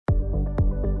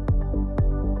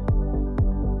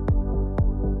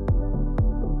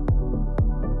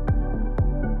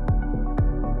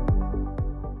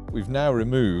now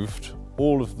removed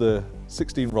all of the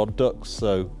 16 rod ducts,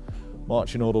 so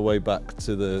marching all the way back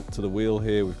to the wheel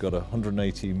here, we've got a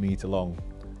 180 metre long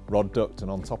rod duct, and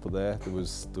on top of there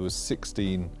was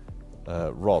 16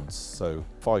 rods, so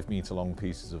 5 metre long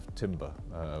pieces of timber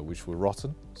which were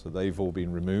rotten, so they've all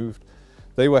been removed.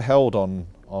 They were held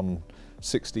on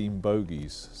 16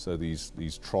 bogies, so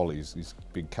these trolleys, these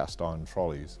big cast iron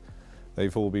trolleys,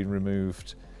 they've all been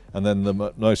removed. And then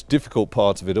the most difficult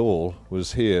part of it all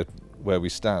was here where we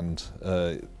stand.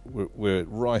 We're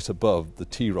right above the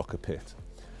T-rocker pit.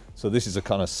 So this is a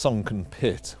kind of sunken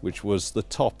pit which was the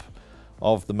top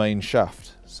of the main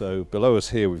shaft. So below us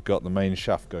here we've got the main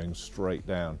shaft going straight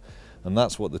down, and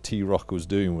that's what the T-rocker was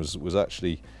doing, was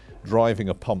actually driving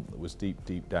a pump that was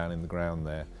deep down in the ground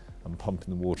there and pumping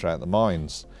the water out of the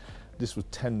mines. This was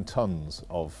 10 tons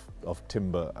of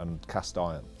timber and cast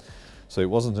iron, so it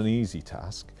wasn't an easy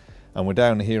task. And we're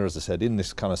down here, as I said, in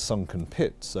this kind of sunken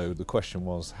pit, so the question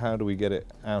was, how do we get it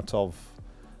out of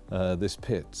this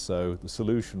pit? So the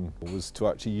solution was to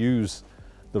actually use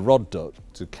the rod duct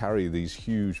to carry these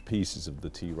huge pieces of the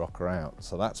T-rocker out.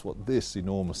 So that's what this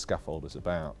enormous scaffold is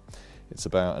about. It's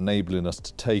about enabling us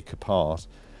to take apart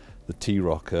the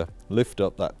T-rocker, lift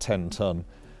up that 10-ton,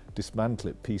 dismantle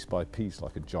it piece by piece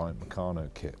like a giant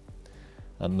Meccano kit.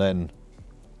 And then,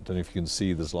 I don't know if you can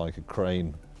see, there's like a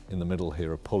crane in the middle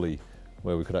here, a pulley,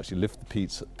 where we could actually lift the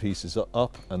pieces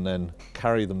up and then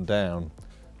carry them down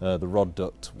the rod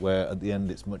duct, where at the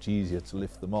end it's much easier to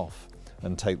lift them off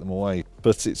and take them away.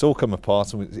 But it's all come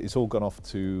apart, and it's all gone off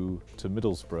to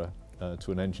Middlesbrough,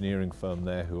 to an engineering firm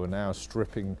there, who are now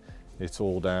stripping it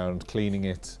all down, cleaning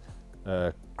it,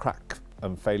 crack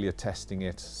and failure testing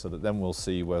it, so that then we'll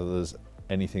see whether there's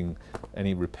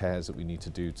any repairs that we need to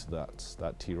do to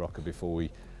that T-rocker before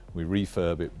we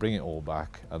refurb it, bring it all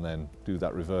back, and then do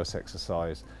that reverse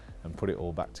exercise and put it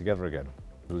all back together again.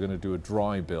 We're going to do a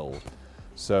dry build.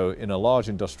 So in a large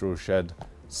industrial shed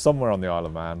somewhere on the Isle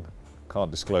of Man,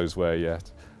 can't disclose where yet,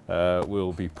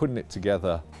 we'll be putting it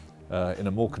together in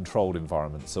a more controlled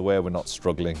environment, so where we're not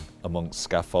struggling amongst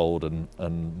scaffold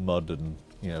and mud and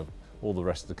all the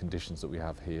rest of the conditions that we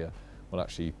have here. We'll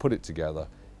actually put it together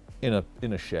in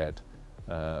a shed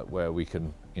where we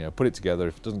can put it together.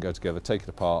 If it doesn't go together, take it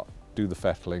apart, do the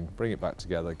fettling, bring it back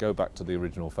together, go back to the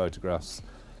original photographs,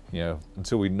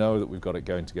 until we know that we've got it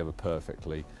going together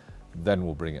perfectly. Then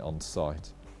we'll bring it on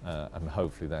site, and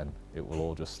hopefully then it will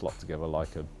all just slot together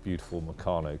like a beautiful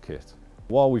Meccano kit.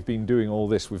 While we've been doing all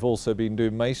this, we've also been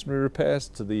doing masonry repairs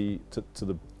to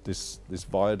this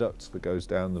viaduct that goes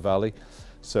down the valley.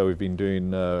 So we've been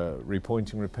doing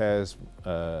repointing repairs,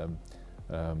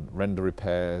 render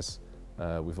repairs.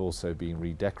 We've also been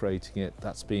redecorating it.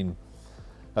 That's been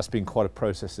quite a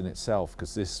process in itself,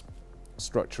 because this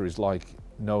structure is like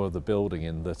no other building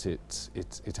in that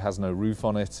it has no roof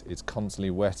on it. It's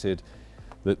constantly wetted.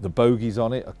 The bogies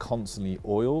on it are constantly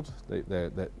oiled.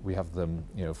 We have them,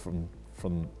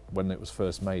 from when it was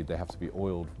first made, they have to be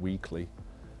oiled weekly.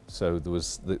 So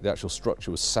the actual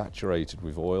structure was saturated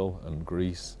with oil and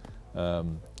grease.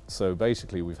 So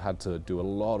basically we've had to do a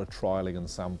lot of trialing and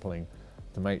sampling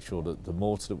to make sure that the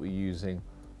mortar that we're using,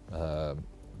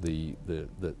 the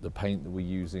paint that we're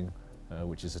using,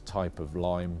 which is a type of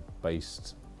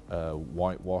lime-based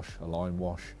whitewash, a lime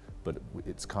wash, but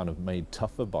it's kind of made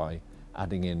tougher by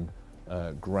adding in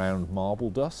ground marble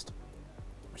dust,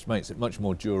 which makes it much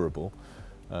more durable,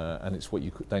 and it's what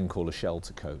you could then call a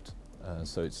shelter coat.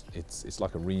 So it's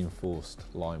like a reinforced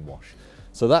lime wash.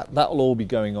 So that'll all be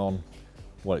going on.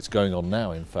 Well, it's going on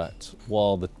now, in fact,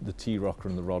 while the T-rocker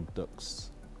and the rod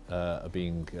ducts are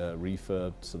being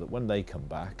refurbed, so that when they come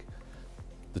back,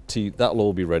 that'll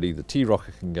all be ready. The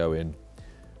T-rocker can go in,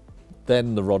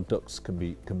 then the rod ducts can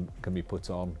be put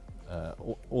on,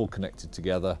 all connected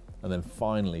together, and then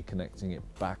finally connecting it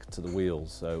back to the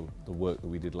wheels. So the work that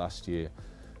we did last year,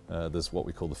 there's what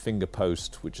we call the finger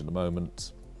post, which at the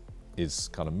moment is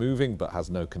kind of moving but has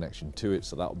no connection to it,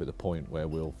 so that'll be the point where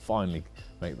we'll finally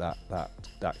make that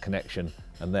connection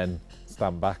and then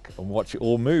stand back and watch it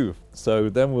all move. So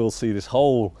then we'll see the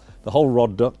whole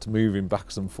rod duct moving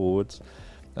backwards and forwards,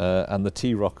 and the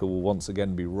T-rocker will once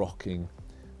again be rocking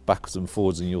backwards and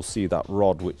forwards, and you'll see that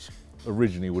rod, which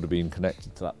originally would have been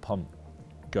connected to that pump,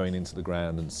 going into the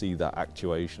ground, and see that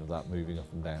actuation of that moving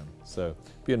up and down. So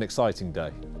it'll be an exciting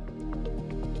day.